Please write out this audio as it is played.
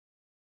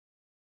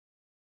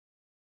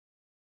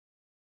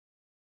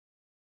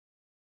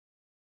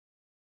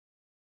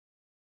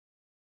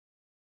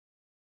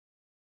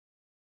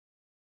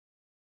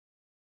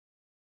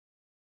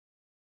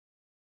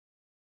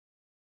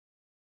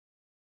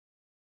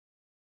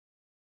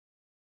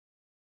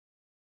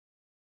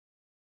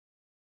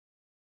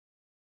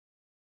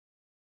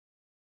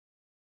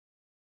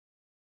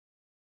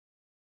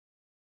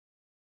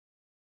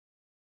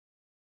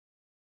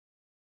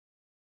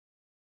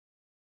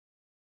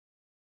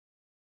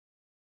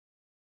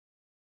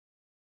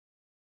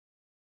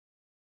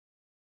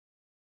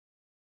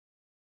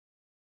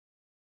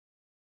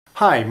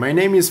Hi, my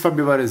name is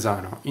Fabio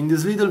Varesano. In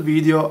this little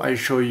video I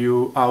show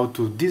you how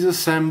to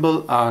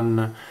disassemble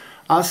an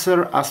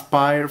Acer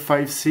Aspire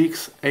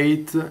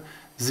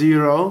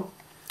 5680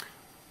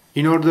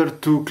 in order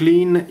to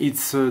clean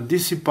its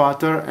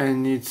dissipator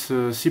and its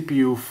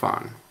CPU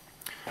fan.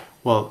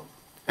 Well,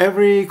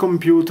 every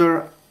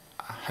computer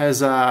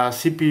has a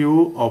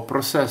CPU or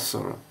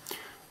processor,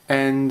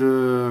 and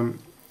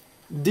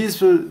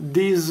this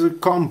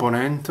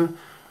component,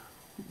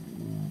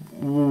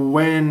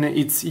 when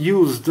it's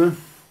used,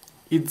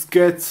 it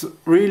gets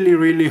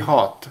really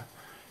hot,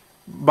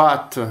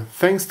 but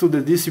thanks to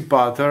the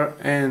dissipator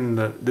and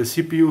the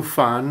CPU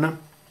fan,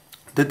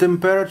 the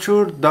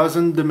temperature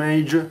doesn't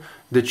damage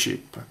the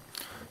chip.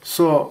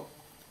 So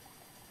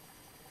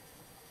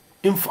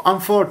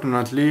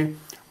unfortunately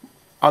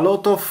a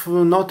lot of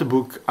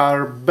notebooks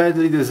are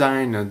badly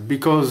designed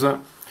because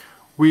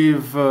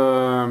with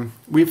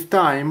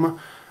time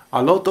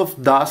a lot of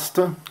dust,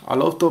 a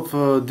lot of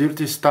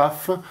dirty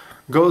stuff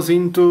goes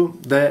into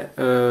the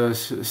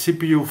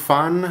CPU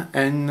fan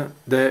and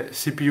the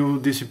CPU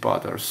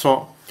dissipator.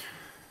 So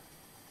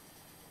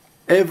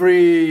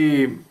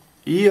every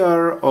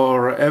year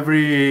or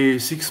every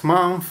 6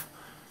 months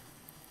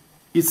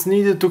it's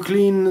needed to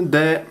clean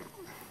the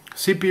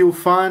CPU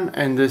fan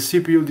and the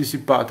CPU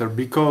dissipator,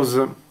 because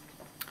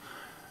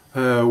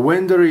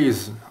when there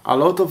is a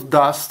lot of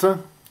dust,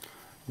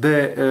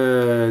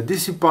 the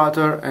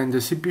dissipator and the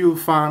CPU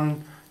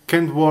fan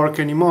can't work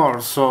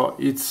anymore. So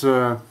it's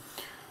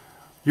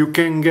you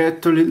can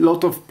get a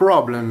lot of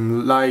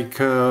problems,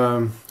 like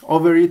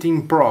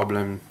overheating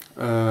problems.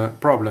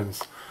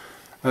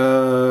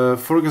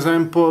 For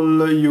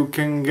example, you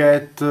can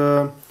get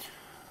your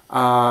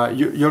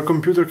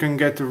computer can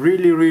get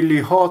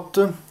really hot,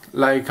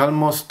 like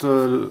almost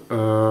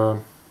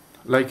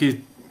like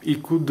it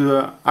could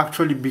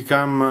actually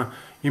become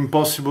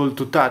impossible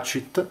to touch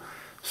it.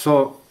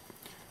 So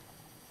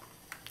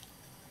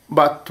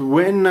but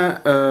when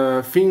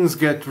things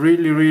get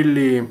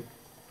really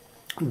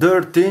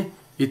dirty,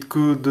 it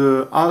could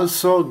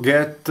also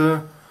get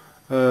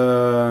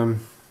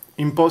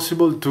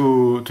impossible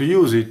to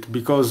use it,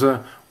 because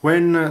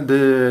when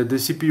the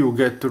CPU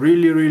get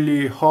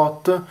really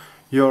hot,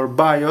 your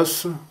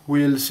BIOS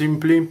will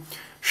simply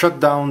shut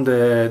down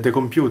the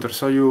computer,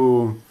 so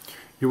you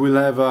will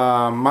have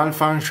a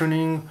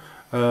malfunctioning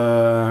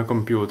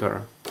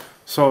computer.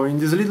 So in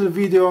this little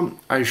video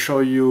I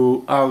show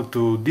you how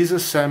to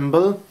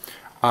disassemble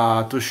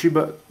a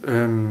Toshiba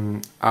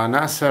an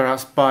Acer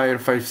Aspire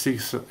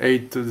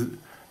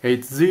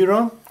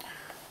 5680,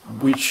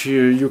 which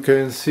you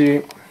can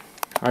see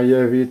I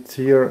have it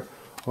here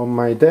on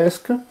my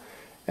desk,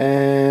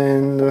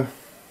 and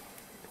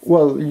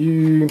well,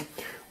 we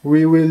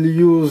will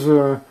use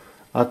a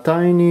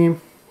tiny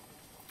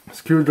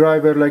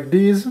screwdriver like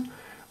this.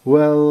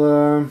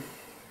 Well,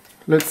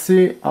 let's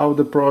see how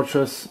the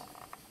process.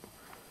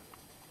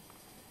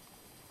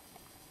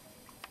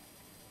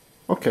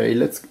 Okay,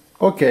 let's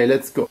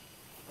go.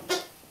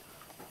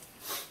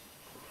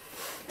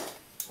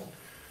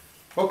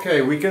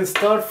 Okay, we can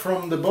start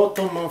from the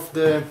bottom of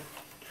the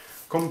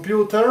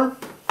computer.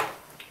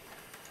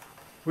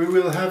 We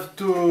will have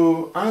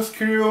to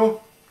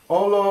unscrew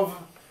all of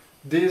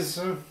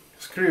these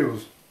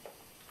screws.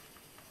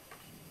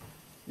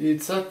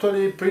 It's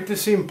actually pretty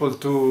simple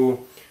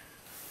to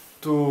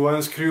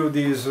unscrew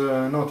this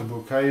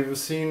notebook. I've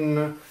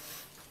seen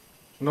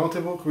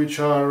notebooks which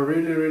are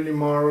really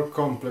more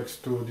complex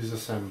to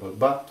disassemble,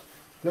 but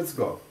let's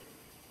go.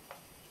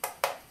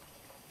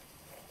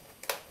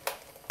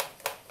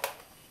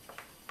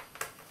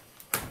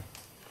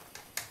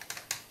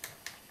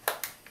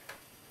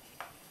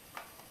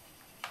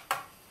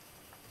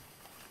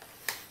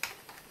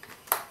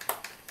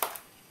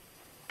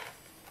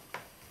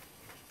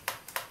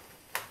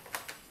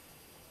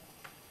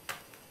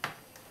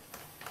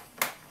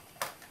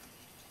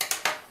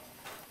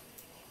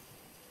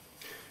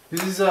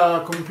 This is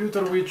a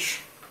computer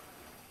which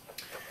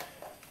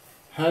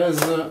has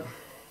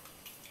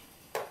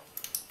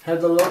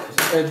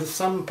had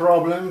some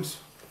problems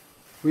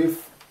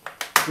with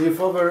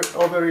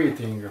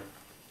overheating.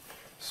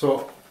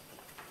 So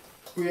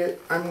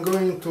I'm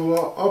going to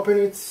open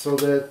it so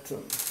that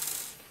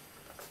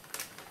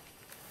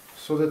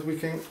we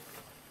can .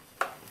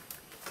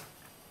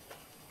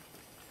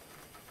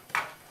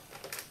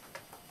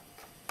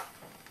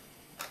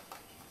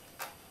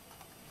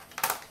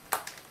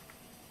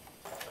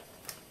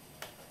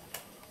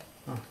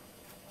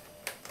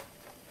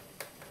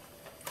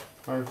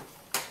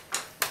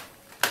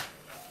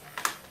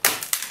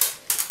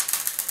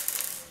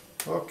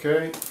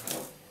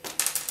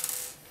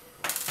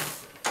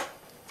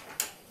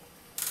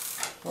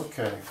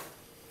 Okay,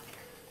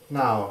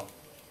 now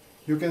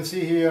you can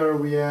see here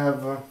we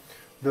have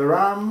the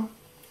RAM,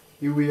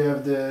 we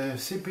have the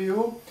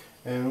CPU,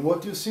 and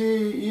what you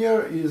see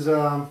here is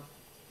a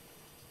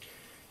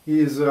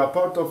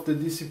part of the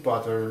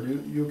dissipator.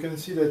 You can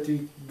see that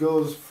it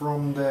goes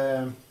from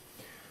the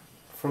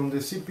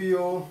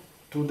CPU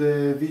to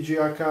the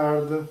VGA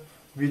card,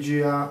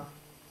 VGA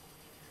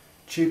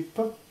chip,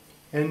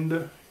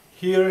 and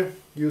here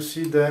you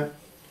see the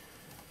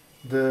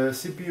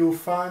CPU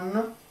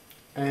fan,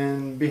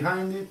 and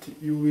behind it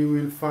we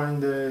will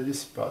find the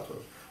dissipator.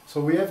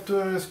 So we have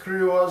to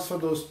unscrew also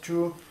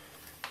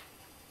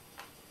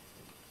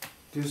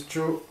these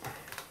two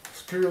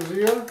screws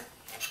here,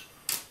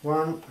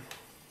 one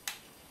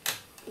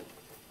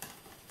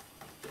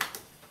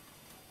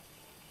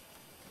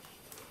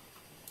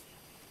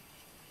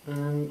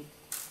and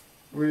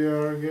we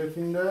are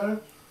getting there.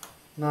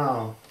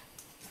 Now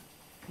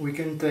we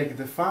can take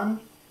the fan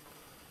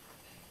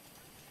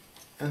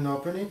and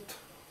open it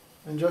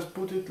and just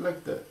put it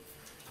like that.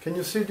 Can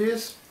you see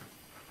this?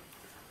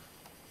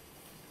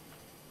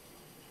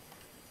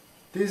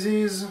 This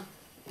is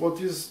what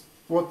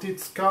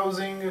it's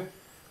causing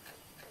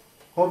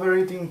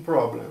overheating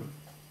problem.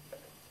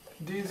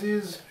 This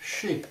is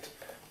shit.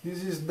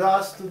 This is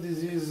dust, this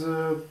is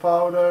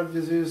powder,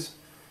 this is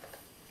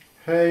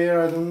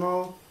hair, I don't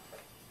know.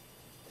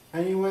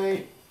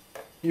 Anyway,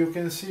 you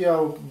can see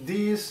how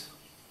this,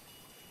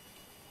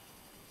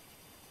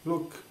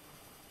 look,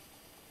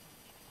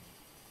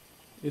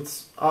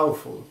 it's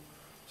awful.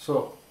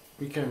 So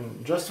we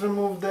can just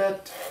remove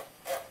that.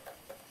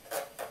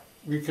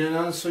 We can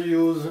also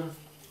use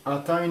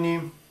a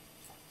tiny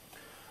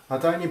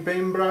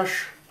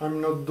paintbrush.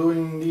 I'm not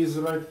doing this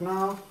right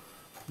now,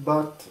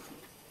 but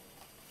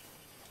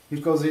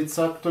because it's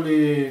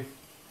actually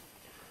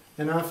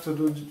enough to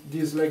do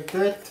this like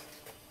that,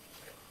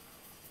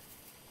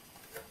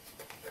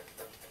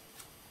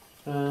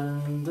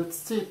 and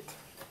that's it.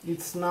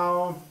 It's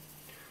now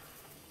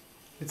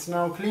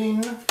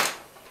clean.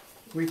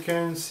 We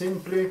can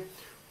simply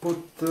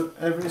put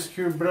every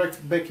screw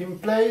back in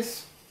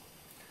place.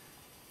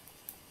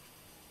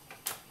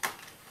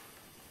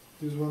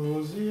 This one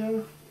was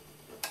here,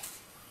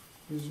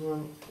 this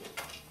one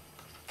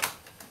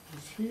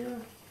is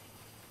here,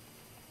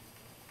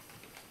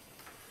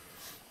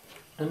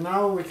 and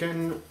now we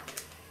can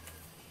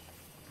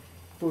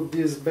put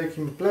this back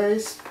in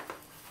place.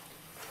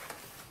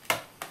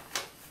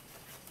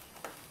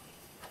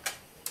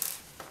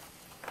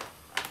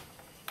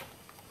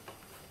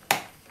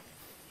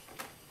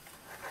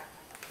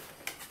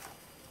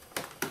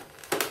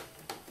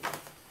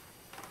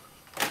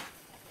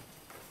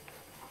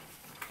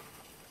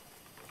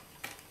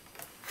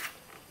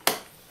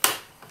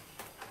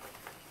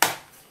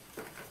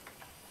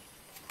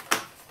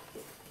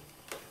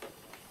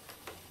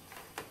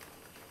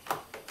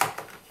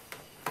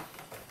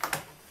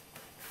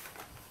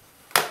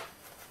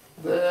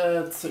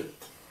 That's it.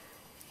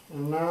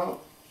 And now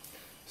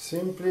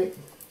simply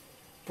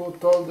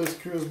put all the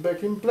screws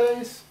back in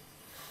place.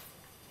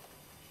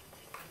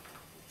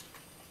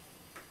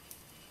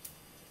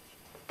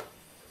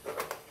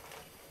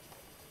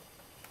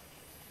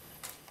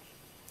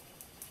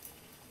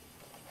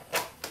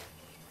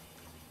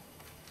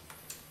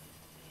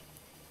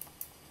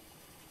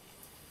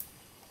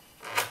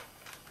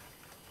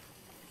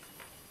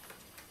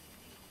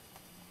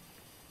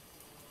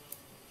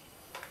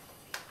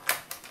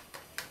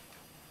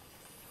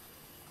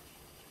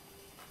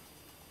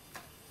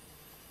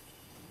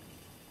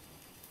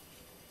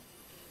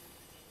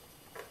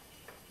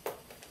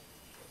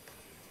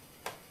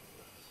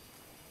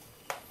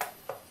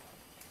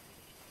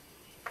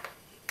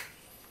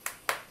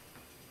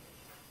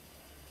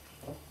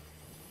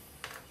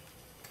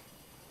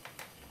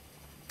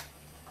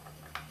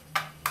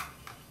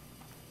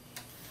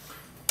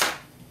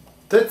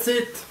 That's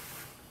it.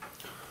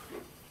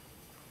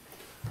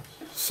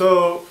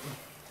 So,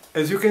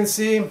 as you can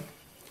see,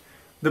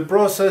 the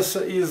process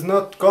is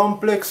not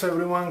complex,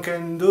 everyone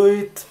can do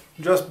it.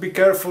 Just be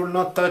careful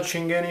not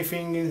touching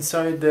anything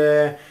inside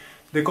the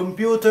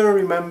computer.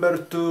 Remember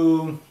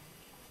to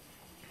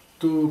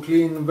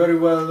clean very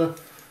well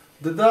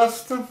the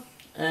dust,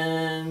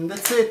 and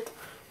that's it.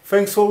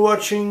 Thanks for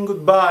watching,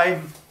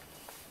 goodbye.